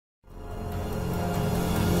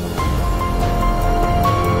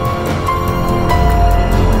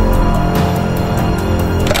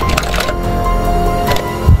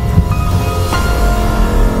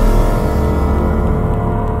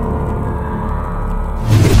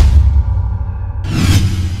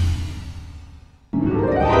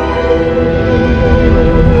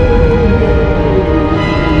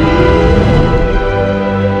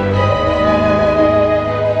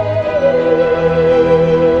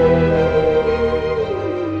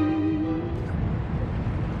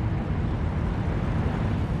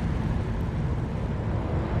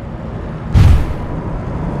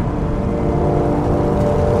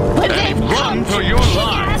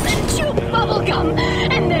bubblegum,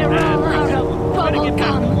 and they're all out of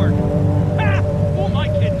bubblegum. Who am I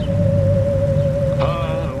kidding?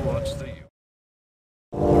 What's the...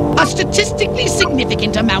 A statistically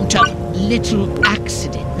significant amount of little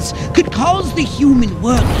accidents could cause the human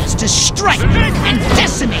workers to strike and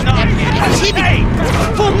decimate their productivity.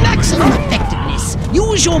 For maximum effectiveness,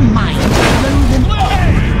 use your mind to blow them off.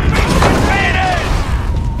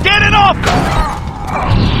 Get it off!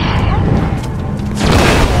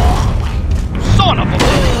 Son of a...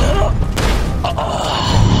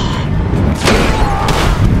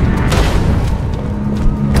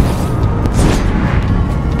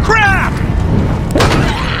 Crap!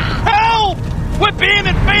 Help! We're being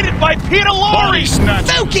invaded by Peter Lorre!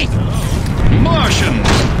 Focus! Martians!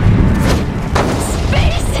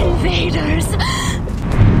 Space invaders!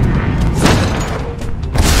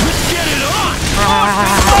 Get it on!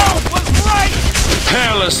 Was right!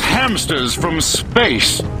 Hairless hamsters from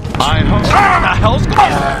space! I hope... What the hell's going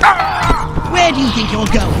on? Where do you think you're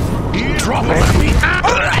going? Drop it!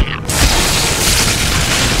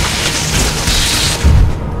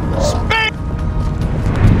 Space!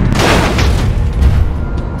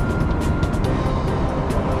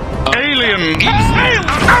 Alien! Alien!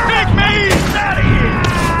 Big me! Out of here!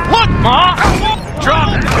 Look, Ma! Drop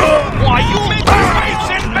it! Why, you make space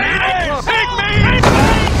invaders! Big me!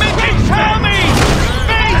 Big Tommy!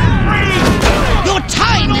 Space free! Your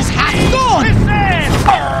time is half gone! Listen!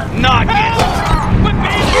 Knock it! We're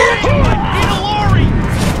being invaded by Peter Lorre!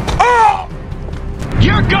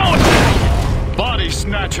 You're going! Body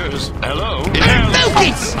snatchers! Hello?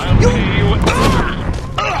 Focus! I'll pay you...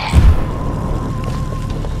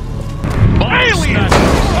 Body Aliens!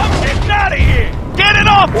 snatchers! I'm getting out of here! Get it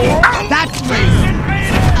off! That was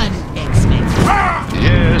unexpected.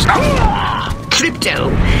 Yes. Crypto,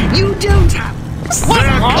 you don't have...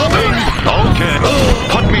 They're coming! Okay.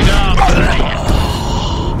 Put me down.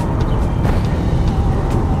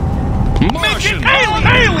 Martian!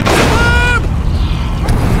 Alien!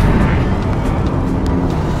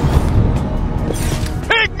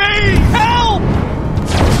 Pygmy! Help!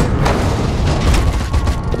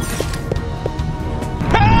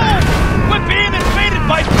 Help! We're being invaded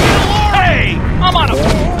by Peter Lorre! Hey! I'm on a...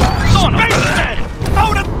 Son of a...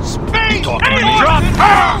 Out of space! Alien! Drop it!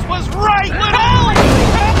 Was right! Help!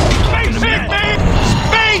 Space! Pygmy!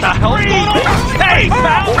 Space! The hell's going on? Hey,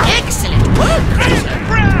 pal! Excellent work!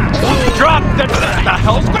 Drop the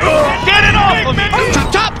hell's going on? Get it off of me!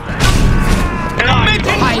 Chop chop!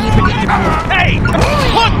 Highly predictable. Hey!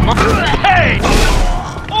 Look! Hey!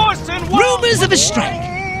 Orson, Rumors of a strike.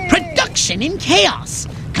 Production in chaos.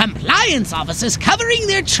 Compliance officers covering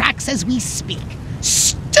their tracks as we speak.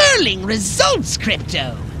 Sterling results,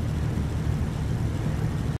 Crypto.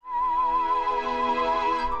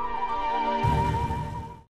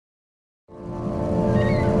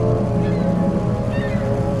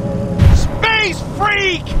 Space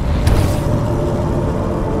freak!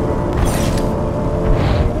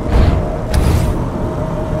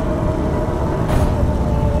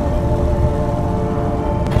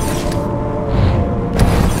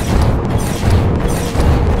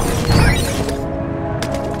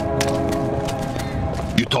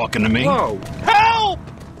 You talking to me? Whoa! Help!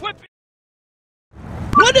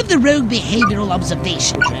 One of the rogue behavioral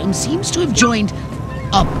observation drones seems to have joined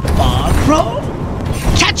a bar crawl.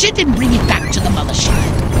 Catch it and bring it back to the mothership.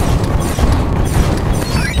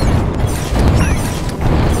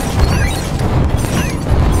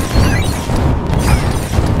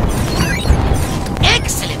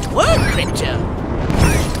 Excellent work, Crypto.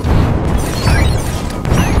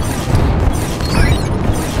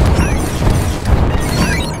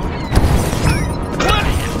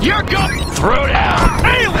 You're going! Throw down!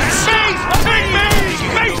 Alien! Space! Pygmy!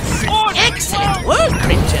 Space! Orson! Excellent work,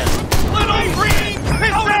 Crypto. Little green!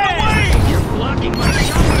 Out of the way! You're blocking my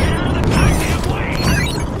shot! Get out of the goddamn way!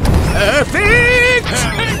 Perfect!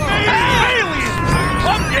 Aliens!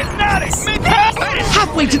 I'm getting out of here!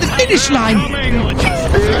 Halfway to the finish line.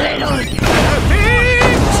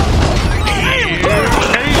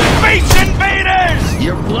 Space invaders!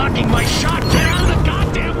 You're blocking my shot! Get out of the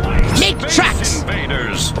goddamn way! Make tracks.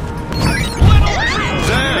 Invaders!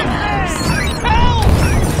 Help!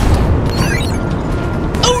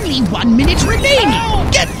 Only 1 minute remaining.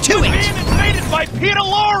 Help! Get to We're it. being invaded by Peter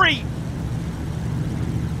Lorre!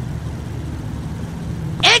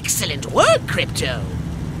 Excellent work, Crypto.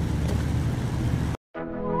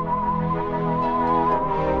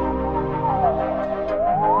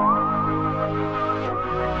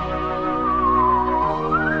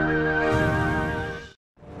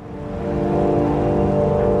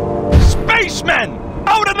 Spacemen!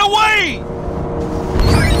 Out of the way!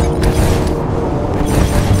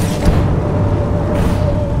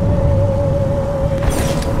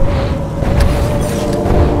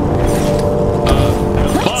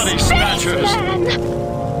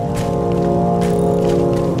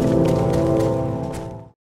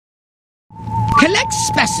 collect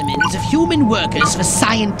specimens of human workers for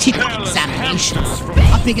scientific examinations.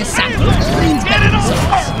 A bigger sample means better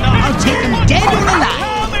results. I'll take them dead or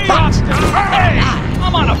alive, but Hey!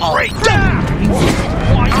 I'm on a break!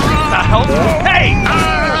 Why the hell? Hey!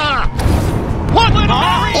 What little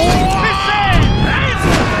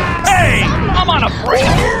Hey! I'm on a break!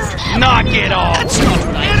 Knock it off! That's not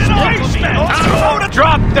right.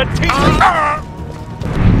 Drop the teeth!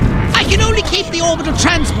 I can only keep the orbital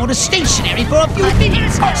transporter stationary for a few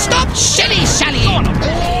minutes. Stop shilly-shallying!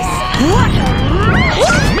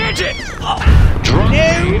 Midget!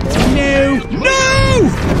 No!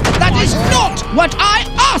 That is not what I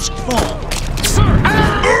asked for!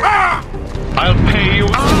 I'll pay you.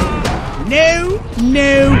 No!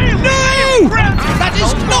 That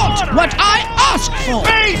is not what I asked for!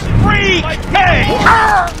 Space freak! Hey!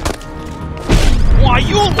 Why,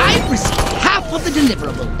 you... I've received half of the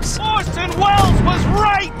deliverables. Orson Welles was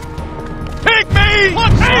right! Pick me!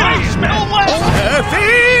 What's this? Middle West!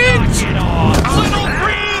 Perfect! Get off! Little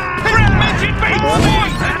green! Midget face!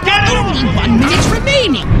 Get Only 1 minute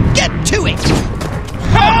remaining! Get to it!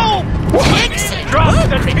 Help! Excellent! Drop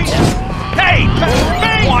the teeth! Hey!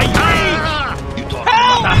 Why, help!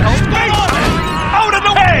 Out of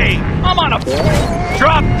the way! I'm on a...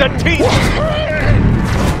 Drop the teeth!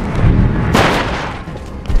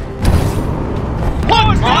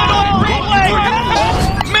 What's little green leg?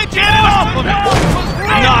 Midget off of it!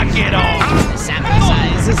 Knock it off! The sample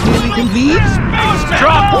size is nearly complete.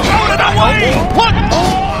 Drop out of the way! What?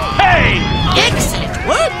 Hey! Excellent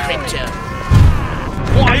work, Crypto!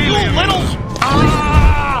 Why, you little...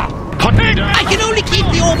 Put me down. I can only keep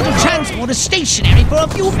the orbital transporter stationary for a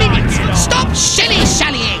few minutes. Stop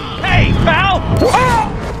shilly-shallying! Hey, pal!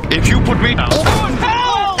 If you put me down.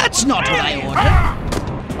 Help! That's not what I ordered.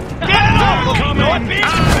 Get it off of me! Not being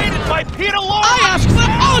invaded by Peter Lorre! I asked for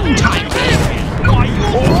on-time delivery. Why, you...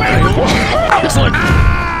 Excellent.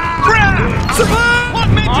 Grab! What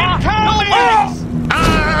midget colleagues?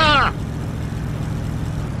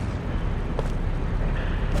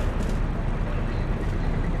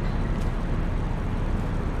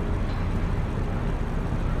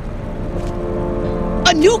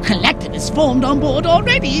 A new collective is formed on board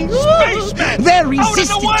already. Spacemen! They're Out of the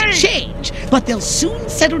resistant way! to change, but they'll soon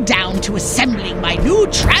settle down to assembling my new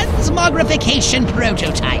transmogrification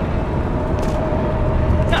prototype.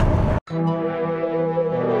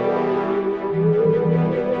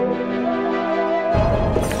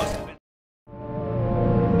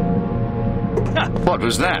 What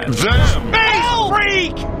was that? Them. Space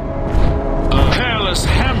freak! Hairless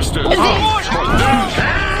hamsters.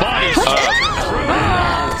 Bodies.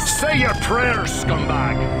 Say your prayers,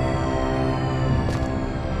 scumbag.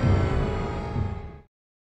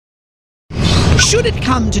 Should it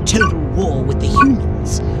come to total war with the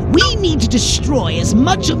humans, we need to destroy as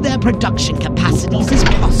much of their production capacities as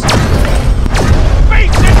possible.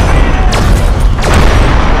 Space invader!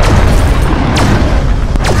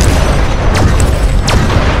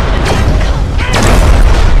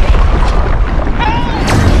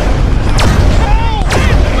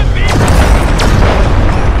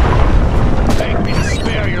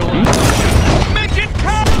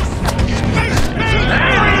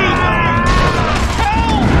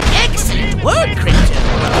 Excellent work, Crypto!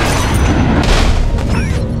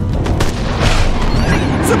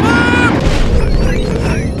 Survive!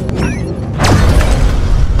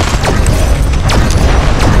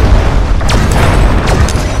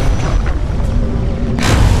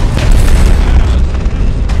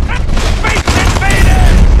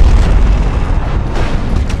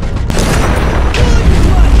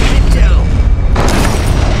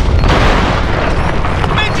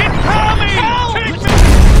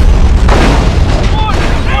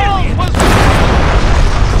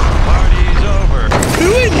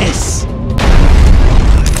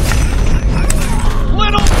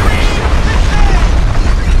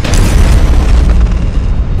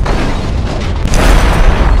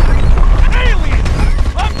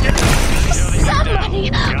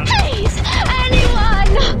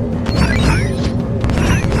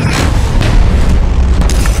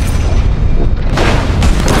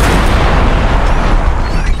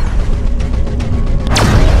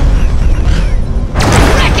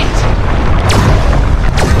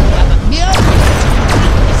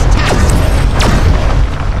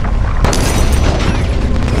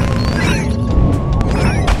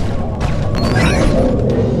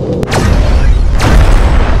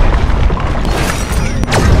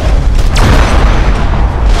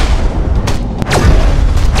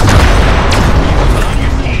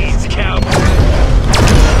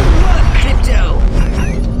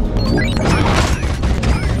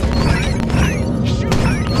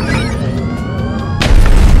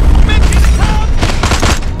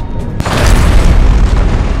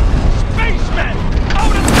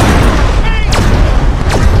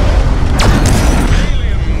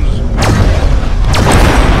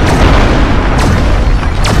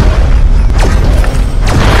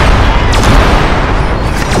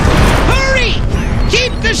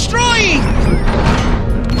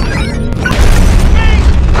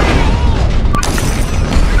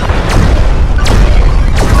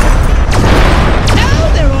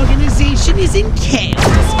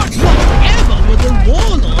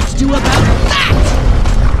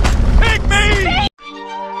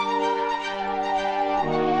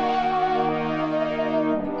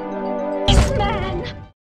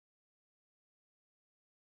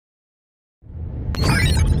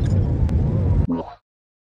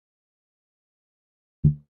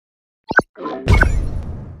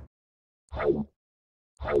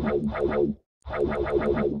 What are you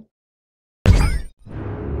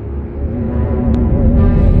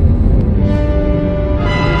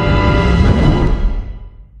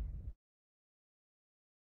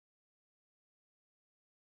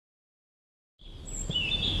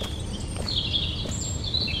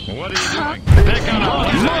doing? They're gonna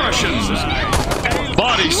Martians!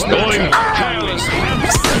 Body snatching!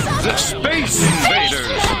 The space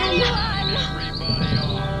invaders!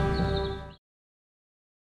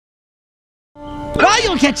 While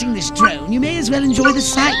you're catching this drone, you may as well enjoy the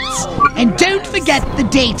sights. And don't forget the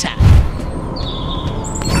data.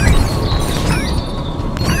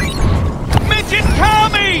 Midget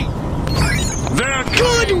Tommy! They're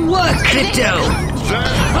Good work, Crypto!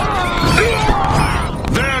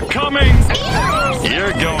 They're coming!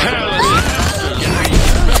 You're going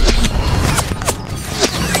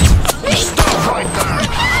Stop right there!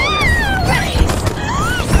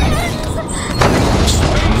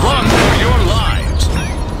 Run for your lives!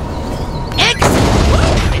 Excellent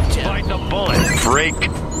work, Crypto. Bite the bullet, freak!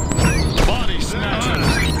 Body snatchers!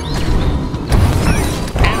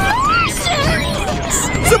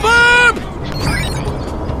 Suburb!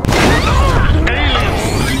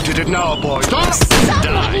 Aliens! You did it now, boy! Stop!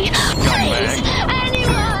 Somebody, please,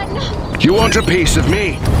 anyone! You want a piece of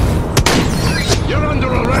me? You're under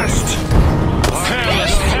arrest!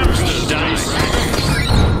 Careless hamster dice!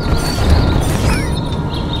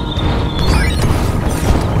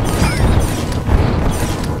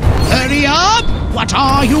 Hurry up! What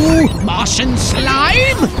are you, Martian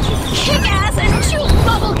slime? Kick ass and chew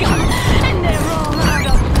bubblegum, and they're all out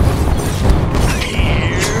of...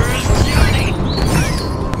 Here's Johnny!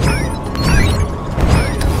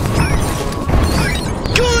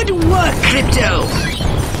 Good work, Crypto!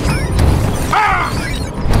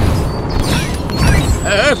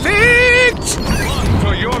 Perfect! Run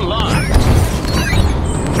for your lives!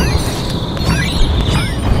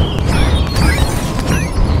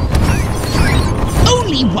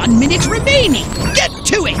 Only 1 minute remaining! Get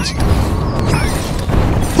to it!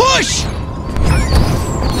 Push!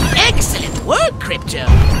 Excellent work, Crypto!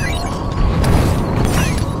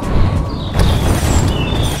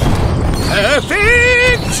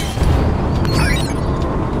 Perfect!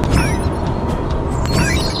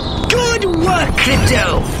 Good work,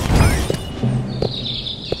 Crypto!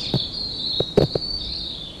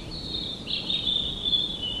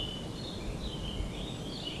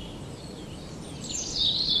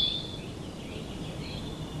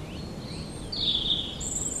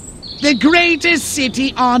 The greatest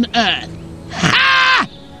city on Earth. Ha!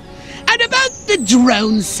 And about the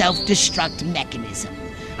drone self-destruct mechanism.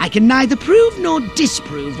 I can neither prove nor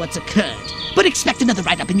disprove what's occurred, but expect another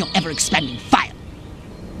write-up in your ever-expanding file.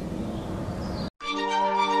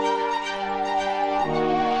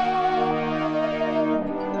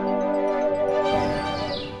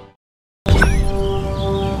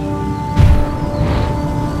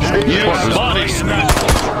 Yes, body snatch!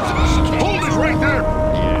 Hold it right there!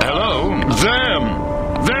 Hello? Them!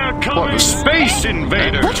 They're coming! Space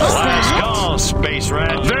invaders! Last call, space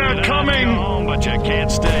rat. They're coming! Home, but you can't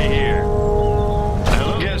stay here.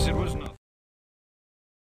 Hello? Yes, it was nothing.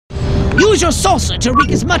 Use your saucer to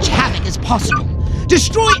wreak as much havoc as possible.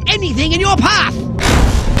 Destroy anything in your path!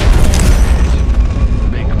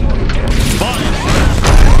 Body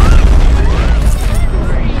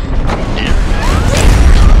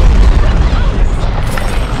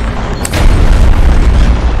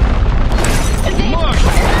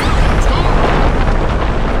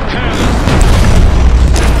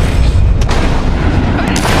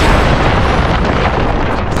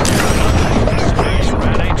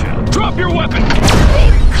Drop your weapon!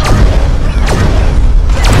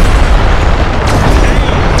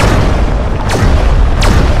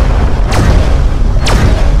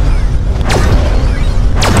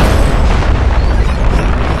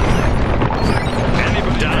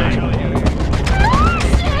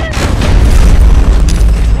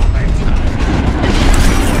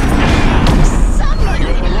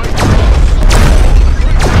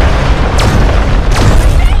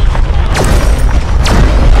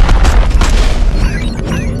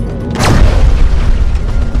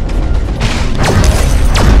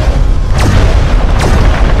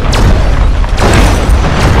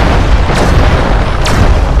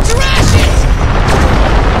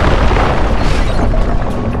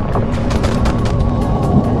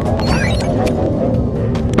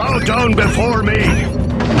 Down before me,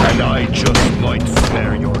 and I just might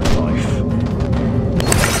spare your life.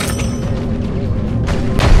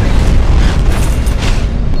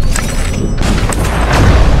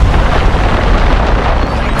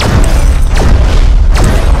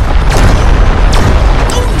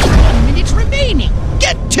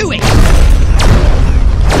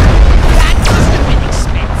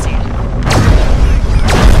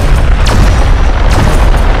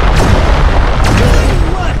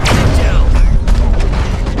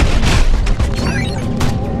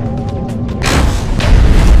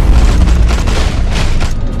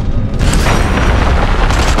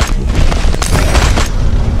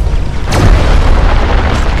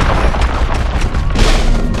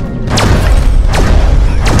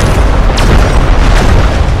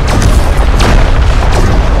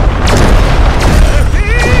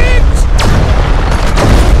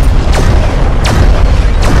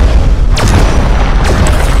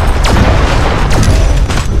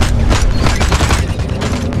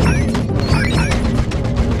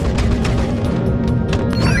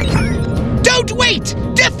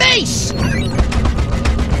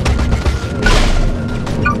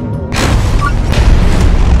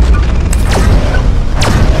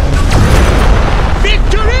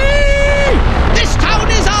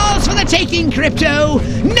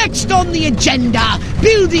 Next on the agenda,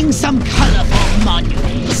 building some colorful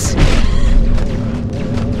monuments.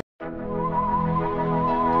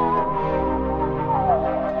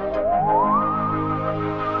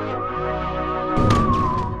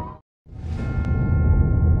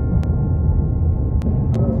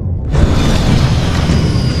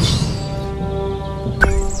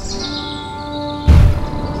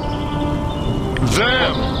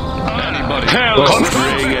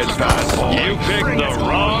 You picked the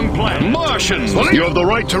wrong planet. Martians! You have the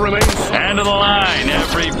right to remain. End of the line,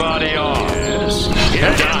 everybody off. Yes.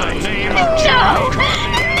 Die. In the name of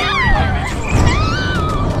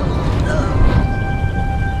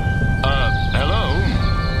hello?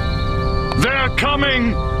 They're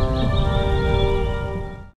coming!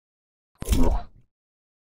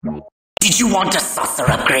 Did you want a saucer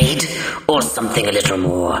upgrade? Or something a little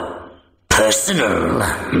more personal?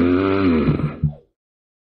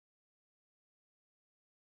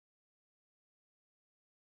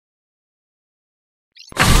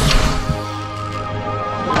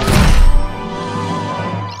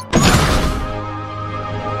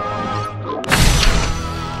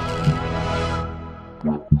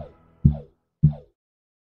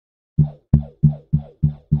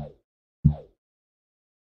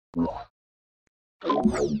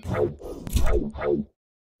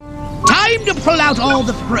 Time to pull out all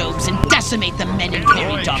the probes and decimate the men in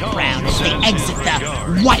Perry Dark Brown as they exit the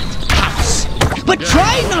White House. But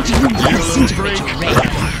try not to use the disintegrator ray.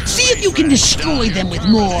 See if you can destroy them with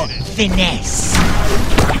more finesse.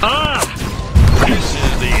 This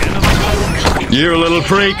is the end of the boat. You little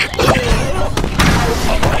freak.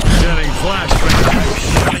 Getting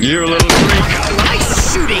flashback. You little freak.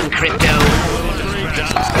 Nice shooting, Crypto!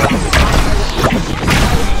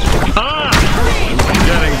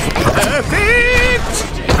 Getting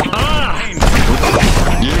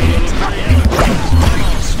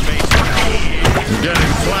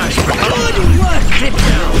getting flashback. Good work,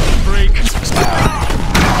 Crypto! Freak.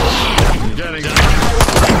 Getting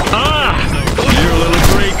you little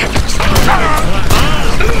freak. You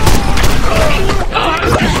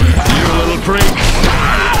little freak.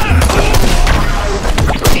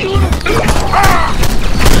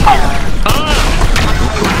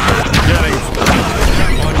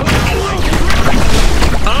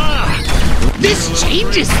 This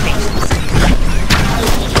changes things.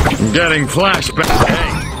 Getting flashback.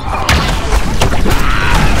 Hey.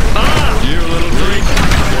 You little freak.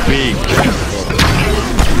 Be careful.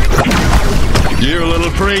 You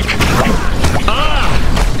little freak.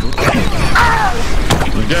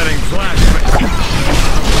 Getting flashback.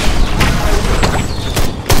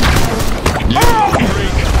 You little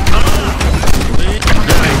freak.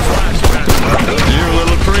 Getting flashback. You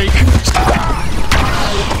little freak.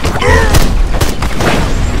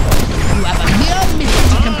 You have a mere minute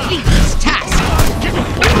to complete this task.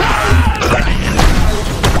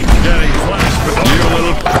 Getting flashback. You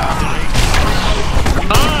little.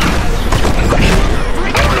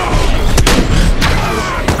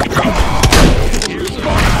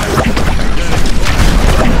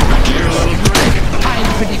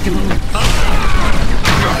 Highly predictable.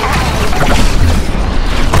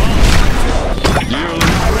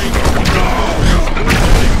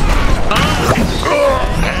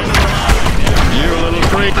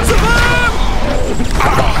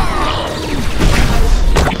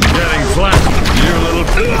 Getting flat, you little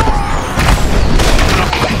bad.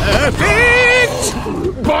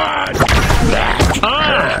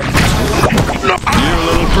 You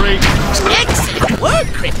little freak. Excellent work,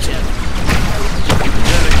 Crypto.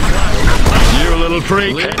 Getting flash. You little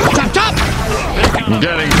freak. Top, top.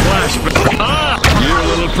 Getting flash. You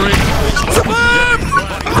little freak.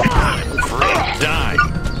 Die.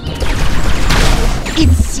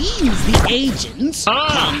 It seems the agents,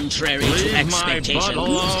 contrary to expectations,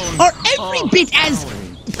 are every bit as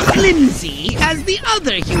flimsy as the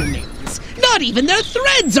other humans. Not even their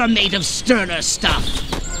threads are made of sterner stuff.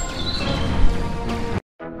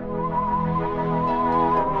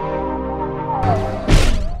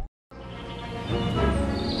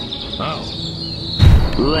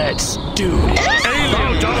 Let's do it!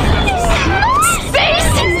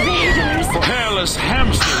 Space invaders! Hairless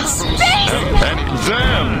hamsters. Space And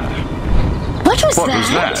them. What was What that? was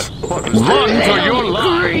that? What was Run for your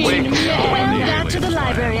life. Well, back to the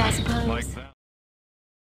library, I suppose.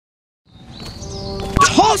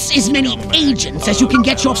 Toss as many agents as you can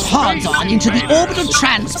get your pods on into the orbital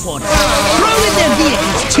transporter. Throw in their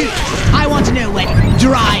vehicles, too. I want to know what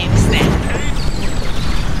drives them.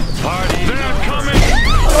 Party. They're coming.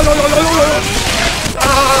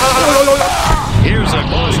 Here's a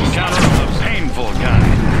close encounter of a painful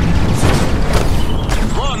kind.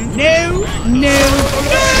 Run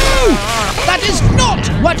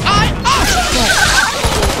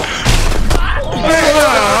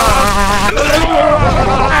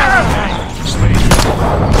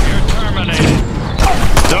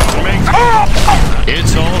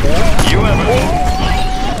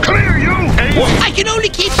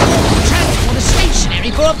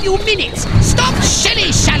few minutes. Stop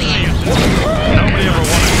shilly-shallying. Nobody ever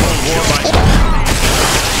won a Cold War by...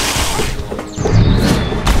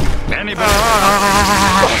 Anybody...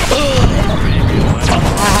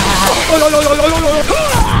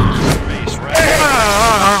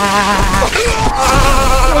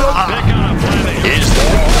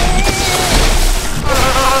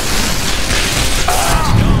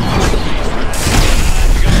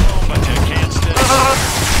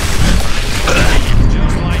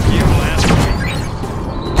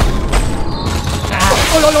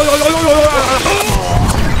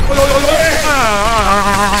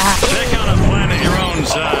 Take on a planet your own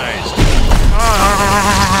size.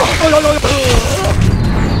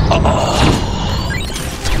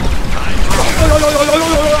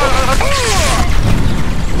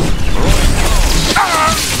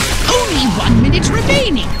 Only 1 minute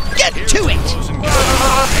remaining. Get to it.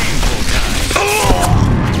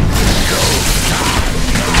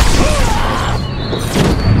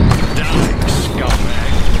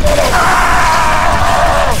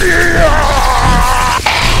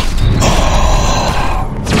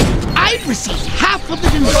 I've received half of the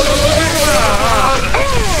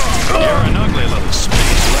You're an ugly little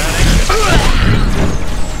space laddie.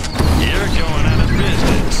 You're going out of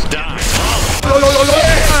business. Die.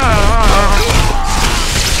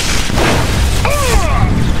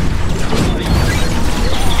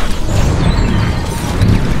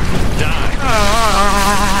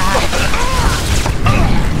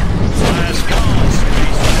 Last call,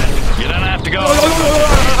 space lad. You don't have to go.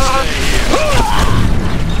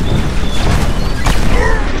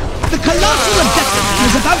 The colossal abductor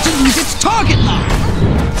is about to lose its target lock.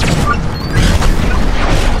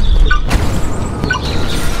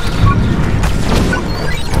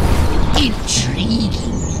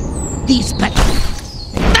 Intriguing. These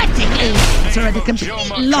pathetic aliens are at a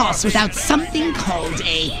complete loss without something called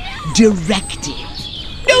a directive.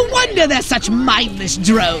 No wonder they're such mindless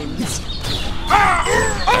drones.